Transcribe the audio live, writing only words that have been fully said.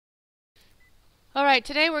Alright,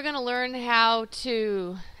 today we're going to learn how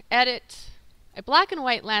to edit a black and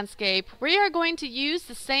white landscape. We are going to use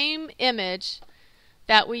the same image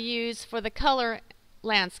that we use for the color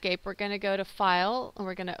landscape. We're going to go to File and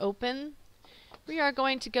we're going to open. We are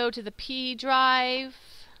going to go to the P drive.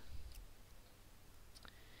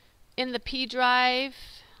 In the P drive,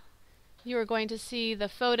 you are going to see the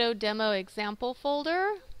Photo Demo Example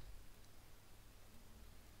folder.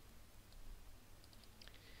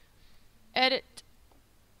 Edit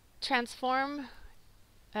Transform,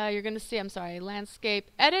 you're going to see, Landscape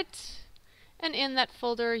Edit, and in that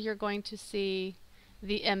folder you're going to see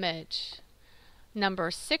the image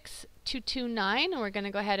number 6229, and we're going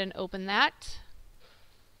to go ahead and open that.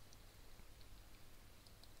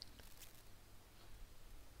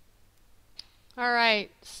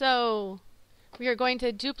 Alright, so we are going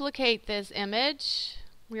to duplicate this image.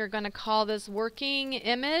 We are going to call this working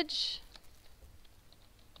image.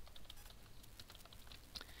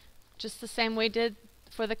 Just the same way we did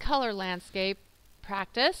for the color landscape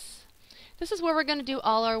practice. This is where we're going to do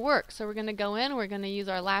all our work. So we're going to go in, we're going to use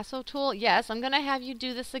our lasso tool. Yes, I'm going to have you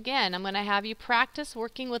do this again. I'm going to have you practice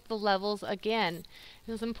working with the levels again.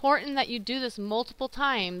 It's important that you do this multiple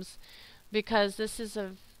times because this is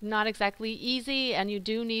not exactly easy and you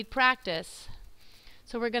do need practice.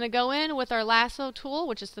 So we're going to go in with our lasso tool,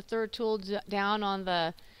 which is the third tool down on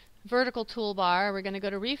the vertical toolbar. We're going to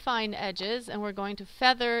go to Refine Edges and we're going to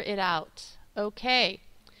feather it out. Okay.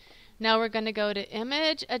 Now we're going to go to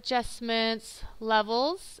Image, Adjustments,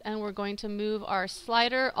 Levels, and we're going to move our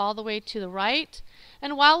slider all the way to the right.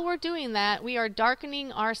 And while we're doing that, we are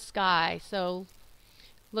darkening our sky. So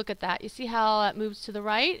look at that. You see how it moves to the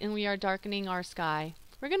right, and we are darkening our sky.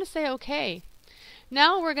 We're going to say OK.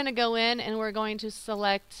 Now we're going to go in and we're going to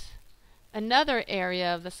select another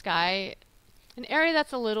area of the sky, an area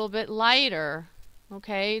that's a little bit lighter,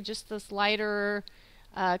 okay, just this lighter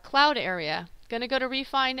cloud area. Going to go to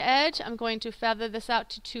Refine Edge. I'm going to feather this out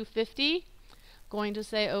to 250. Going to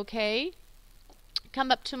say OK.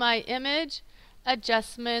 Come up to my Image,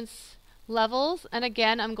 Adjustments, Levels, and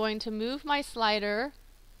again I'm going to move my slider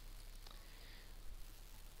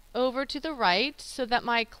over to the right so that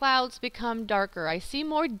my clouds become darker. I see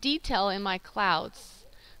more detail in my clouds.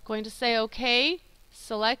 Going to say OK,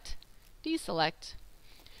 select, deselect.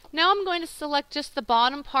 Now I'm going to select just the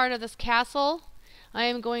bottom part of this castle. I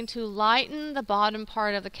am going to lighten the bottom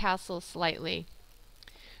part of the castle slightly.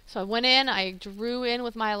 So I went in, I drew in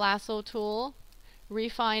with my lasso tool,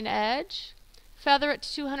 Refine Edge, feather it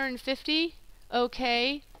to 250,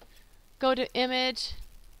 OK, go to Image,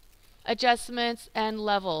 Adjustments, and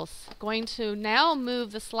Levels. Going to now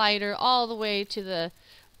move the slider all the way to the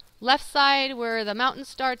left side where the mountain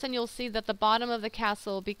starts, and you'll see that the bottom of the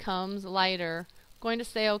castle becomes lighter. Going to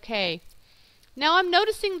say OK. Now I'm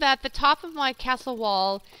noticing that the top of my castle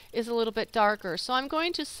wall is a little bit darker, so I'm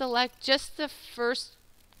going to select just the first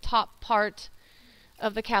top part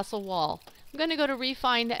of the castle wall. I'm going to go to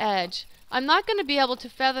Refine Edge. I'm not going to be able to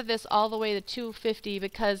feather this all the way to 250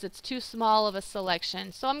 because it's too small of a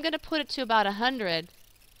selection, so I'm going to put it to about 100.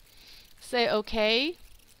 Say OK.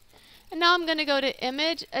 And now I'm going to go to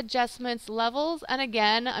Image, Adjustments, Levels, and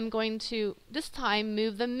again I'm going to this time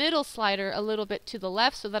move the middle slider a little bit to the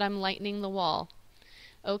left so that I'm lightening the wall.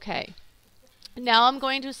 Okay. Now I'm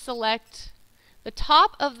going to select the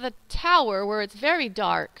top of the tower where it's very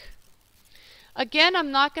dark. Again,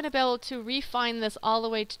 I'm not going to be able to refine this all the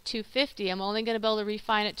way to 250. I'm only going to be able to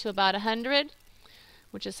refine it to about 100,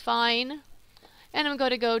 which is fine. And I'm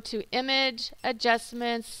going to go to Image,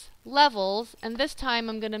 Adjustments, Levels, and this time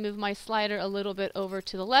I'm going to move my slider a little bit over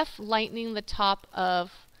to the left, lightening the top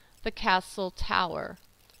of the castle tower.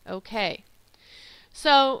 Okay.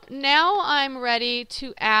 So now I'm ready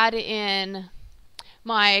to add in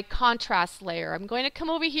my contrast layer. I'm going to come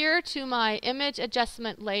over here to my image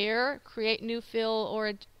adjustment layer, create new fill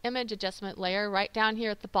or image adjustment layer right down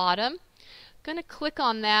here at the bottom. I'm going to click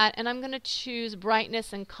on that and I'm going to choose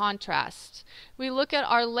brightness and contrast. We look at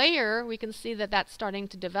our layer, we can see that that's starting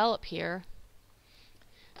to develop here.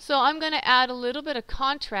 So I'm going to add a little bit of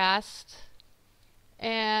contrast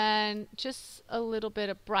and just a little bit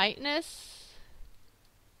of brightness.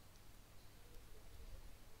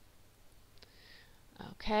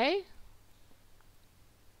 Okay.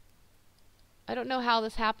 I don't know how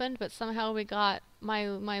this happened, but somehow we got my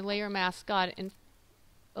layer mask got in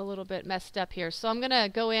a little bit messed up here. So I'm going to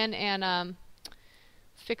go in and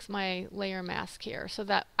fix my layer mask here so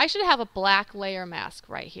that I should have a black layer mask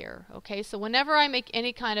right here. Okay, so whenever I make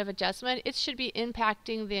any kind of adjustment, it should be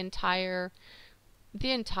impacting the entire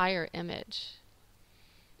image.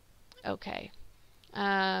 Okay.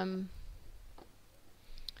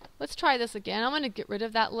 Let's try this again. I'm going to get rid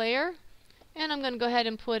of that layer, and I'm going to go ahead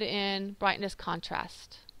and put in brightness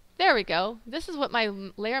contrast. There we go. This is what my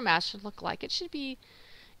layer mask should look like. It should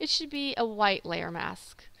be a white layer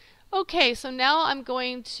mask. Okay, so now I'm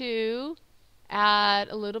going to add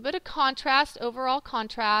a little bit of contrast, overall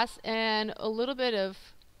contrast, and a little bit of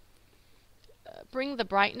bring the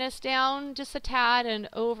brightness down just a tad, and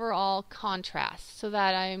overall contrast, so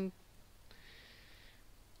that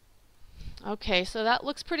okay, so that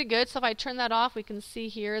looks pretty good. So if I turn that off, we can see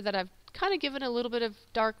here that I've kind of given a little bit of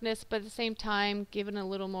darkness, but at the same time given a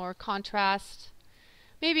little more contrast.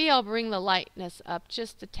 Maybe I'll bring the lightness up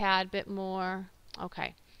just a tad bit more.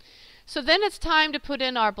 Okay. So then it's time to put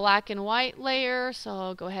in our black and white layer, so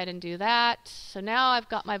I'll go ahead and do that. So now I've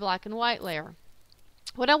got my black and white layer.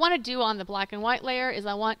 What I want to do on the black and white layer is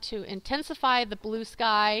I want to intensify the blue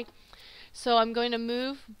sky. So I'm going to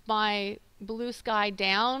move my blue sky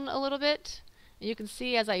down a little bit. You can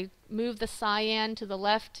see as I move the cyan to the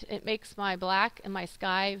left, it makes my black and my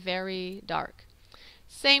sky very dark.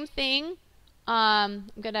 Same thing, I'm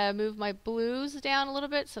going to move my blues down a little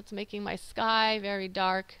bit, so it's making my sky very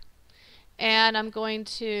dark. And I'm going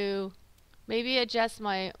to maybe adjust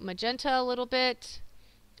my magenta a little bit.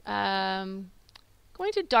 Going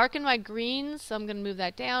to darken my greens, so I'm going to move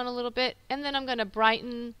that down a little bit, and then I'm going to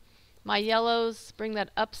brighten my yellows, bring that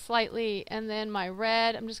up slightly, and then my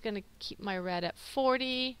red, I'm just going to keep my red at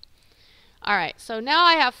 40. Alright, so now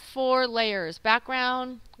I have 4 layers: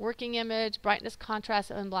 background, working image, brightness, contrast,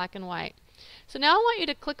 and black and white. So now I want you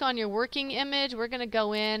to click on your working image. We're going to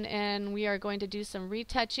go in and we are going to do some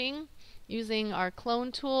retouching using our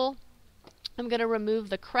clone tool. I'm going to remove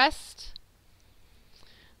the crest.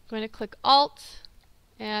 I'm going to click Alt,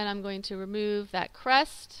 and I'm going to remove that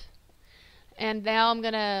crest. And now I'm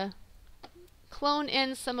going to clone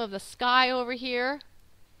in some of the sky over here.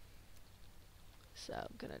 So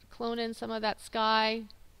I'm going to clone in some of that sky.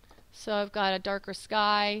 So I've got a darker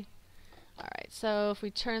sky. Alright, so if we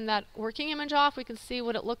turn that working image off, we can see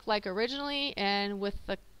what it looked like originally, and with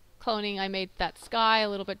the cloning I made that sky a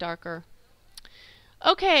little bit darker.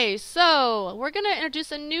 Okay, so we're going to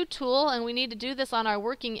introduce a new tool, and we need to do this on our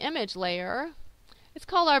working image layer. It's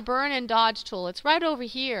called our Burn and Dodge tool. It's right over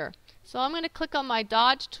here. So I'm going to click on my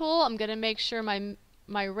Dodge tool. I'm going to make sure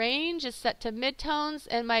my range is set to midtones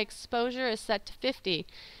and my exposure is set to 50.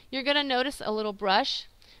 You're going to notice a little brush.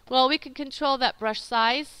 Well, we can control that brush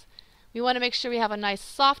size. We want to make sure we have a nice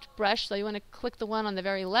soft brush, so you want to click the one on the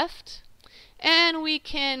very left. And we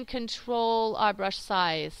can control our brush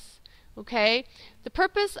size. Okay? The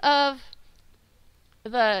purpose of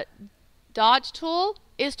the Dodge tool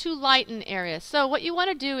is to lighten areas. So what you want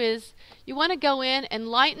to do is you want to go in and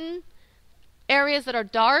lighten areas that are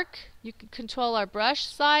dark. You can control our brush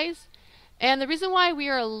size. And the reason why we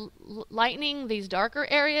are lightening these darker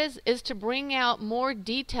areas is to bring out more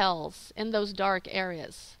details in those dark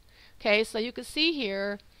areas. Okay, so you can see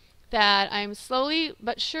here that I'm slowly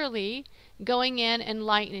but surely going in and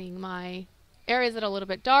lightening my areas that are a little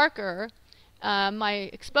bit darker. My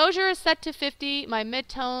exposure is set to 50. My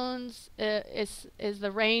midtones is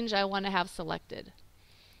the range I want to have selected.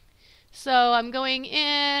 So I'm going in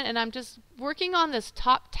and I'm just working on this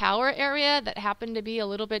top tower area that happened to be a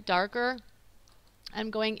little bit darker. I'm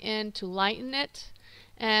going in to lighten it,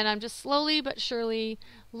 and I'm just slowly but surely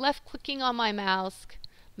left clicking on my mouse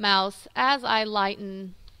as I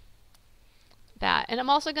lighten that. And I'm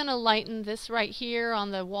also going to lighten this right here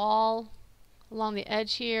on the wall along the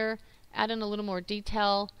edge here, add in a little more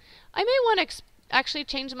detail. I may want to actually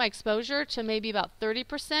change my exposure to maybe about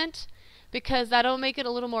 30%, because that'll make it a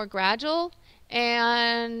little more gradual,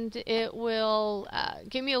 and it will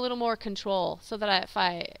give me a little more control, so that if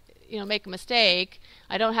I make a mistake,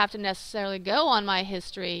 I don't have to necessarily go on my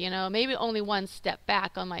history, maybe only one step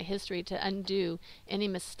back on my history to undo any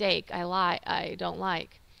mistake I don't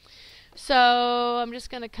like. So I'm just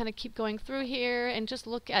going to kind of keep going through here and just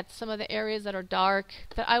look at some of the areas that are dark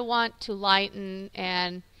that I want to lighten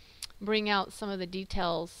and bring out some of the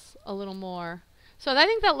details a little more. So I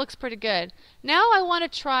think that looks pretty good. Now I want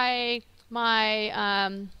to try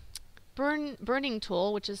my burning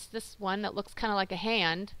tool, which is this one that looks kind of like a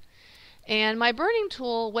hand. And my burning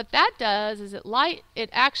tool, what that does is it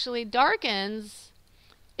actually darkens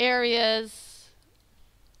areas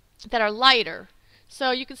that are lighter.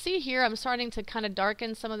 So you can see here I'm starting to kind of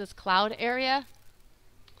darken some of this cloud area.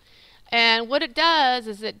 And what it does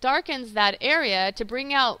is it darkens that area to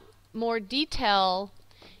bring out more detail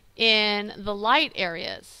in the light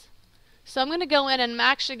areas. So I'm going to go in and I'm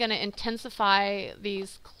actually going to intensify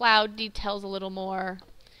these cloud details a little more.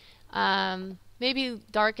 Maybe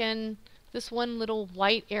darken this one little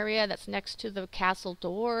white area that's next to the castle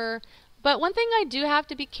door. But one thing I do have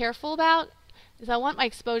to be careful about is I want my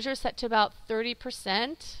exposure set to about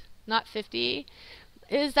 30%, not 50,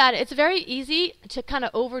 is that it's very easy to kind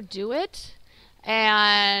of overdo it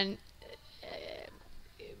and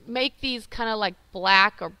make these kind of like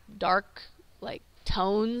black or dark like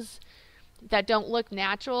tones that don't look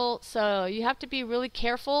natural. So you have to be really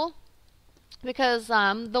careful because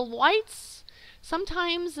the whites,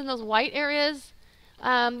 sometimes in those white areas,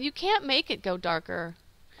 you can't make it go darker.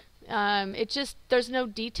 It just, there's no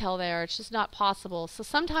detail there. It's just not possible. So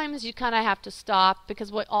sometimes you kind of have to stop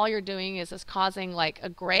because what all you're doing is causing like a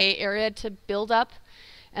gray area to build up,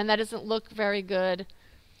 and that doesn't look very good.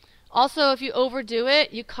 Also, if you overdo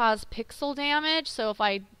it, you cause pixel damage. So if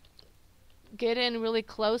I get in really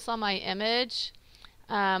close on my image,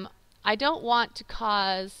 I don't want to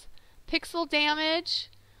cause pixel damage.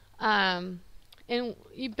 And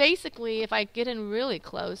you basically, if I get in really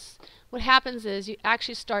close, what happens is you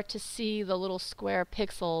actually start to see the little square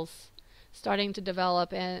pixels starting to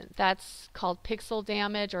develop, and that's called pixel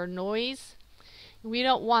damage or noise. We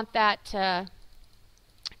don't want that to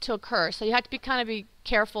occur. So you have to be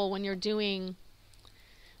careful when you're doing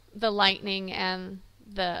the lightning and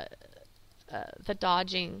the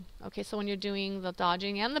dodging. Okay, so when you're doing the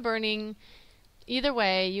dodging and the burning, either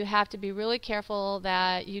way, you have to be really careful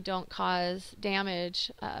that you don't cause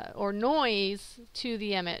damage or noise to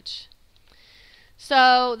the image.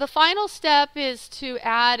 So the final step is to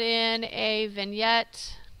add in a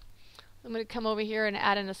vignette. I'm going to come over here and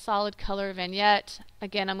add in a solid color vignette.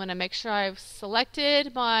 Again, I'm going to make sure I've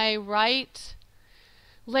selected my right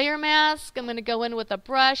layer mask. I'm going to go in with a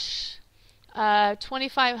brush,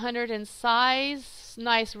 2500 in size,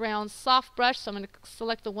 nice round soft brush. So I'm going to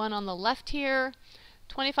select the one on the left here,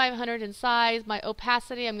 2500 in size. My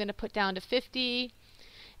opacity I'm going to put down to 50,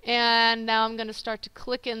 and now I'm going to start to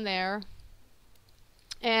click in there.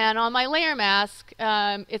 And on my layer mask,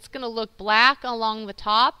 it's going to look black along the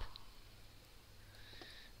top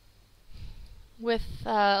with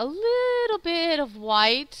a little bit of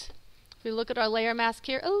white. If we look at our layer mask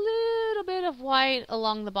here, a little bit of white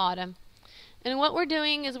along the bottom. And what we're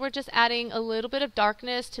doing is we're just adding a little bit of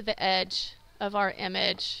darkness to the edge of our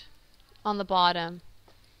image on the bottom,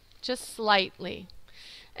 just slightly.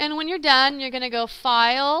 And when you're done, you're going to go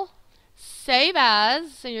File, Save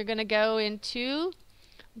As, and you're going to go into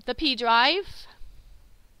the P drive.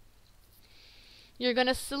 You're going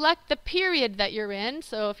to select the period that you're in.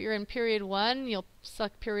 So if you're in period 1, you'll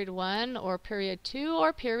select period 1 or period 2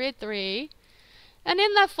 or period 3. And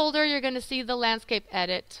in that folder, you're going to see the landscape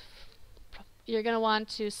edit. You're going to want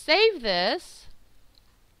to save this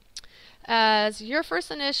as your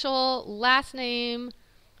first initial, last name,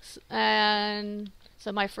 and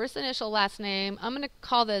so my first initial, last name, I'm going to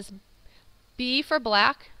call this B for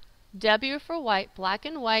black, W for white, black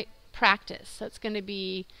and white practice. So it's going to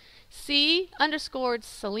be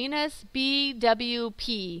C_Salinas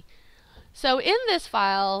BWP. So in this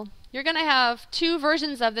file, you're going to have two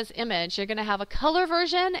versions of this image. You're going to have a color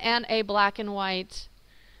version and a black and white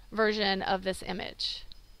version of this image.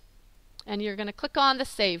 And you're going to click on the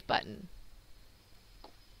Save button.